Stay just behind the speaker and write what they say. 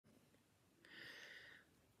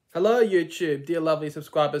Hello YouTube, dear lovely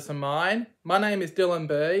subscribers of mine. My name is Dylan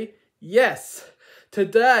B. Yes,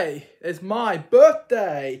 today is my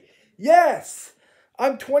birthday. Yes,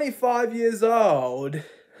 I'm 25 years old.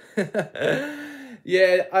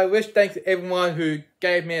 Yeah, I wish thanks to everyone who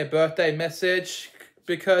gave me a birthday message,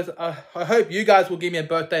 because I hope you guys will give me a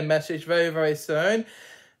birthday message very soon,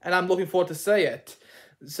 and I'm looking forward to see it.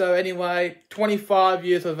 So anyway, 25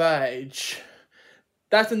 years of age.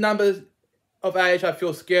 That's the number of age I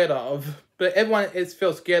feel scared of, but everyone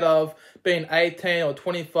feels scared of being 18 or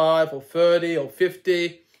 25 or 30 or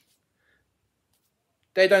 50.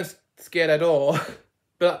 They don't scared at all,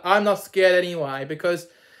 but I'm not scared anyway, because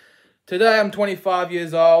today I'm 25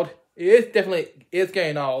 years old. It is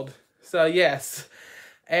getting old, so yes.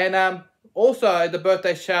 And also the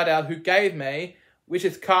birthday shout out who gave me, which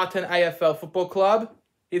is Carlton AFL Football Club,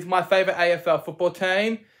 is my favourite AFL football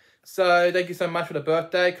team. So thank you so much for the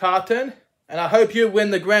birthday, Carlton. And I hope you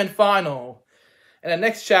win the grand final. And the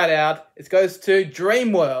next shout out, it goes to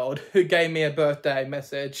Dreamworld, who gave me a birthday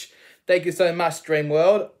message. Thank you so much,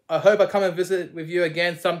 Dreamworld. I hope I come and visit with you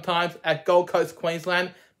again sometimes at Gold Coast,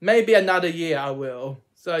 Queensland. Maybe another year I will.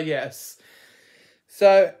 So yes.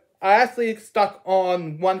 So I actually stuck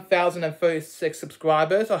on 1,036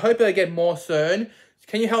 subscribers. I hope I get more soon.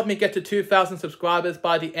 Can you help me get to 2,000 subscribers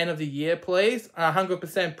by the end of the year, please? I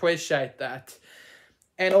 100% appreciate that.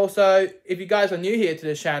 And also, if you guys are new here to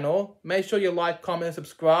the channel, make sure you like, comment, and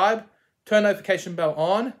subscribe. Turn notification bell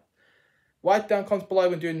on. Write down comments below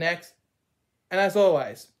what we do next. And as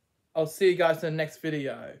always, I'll see you guys in the next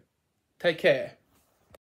video. Take care.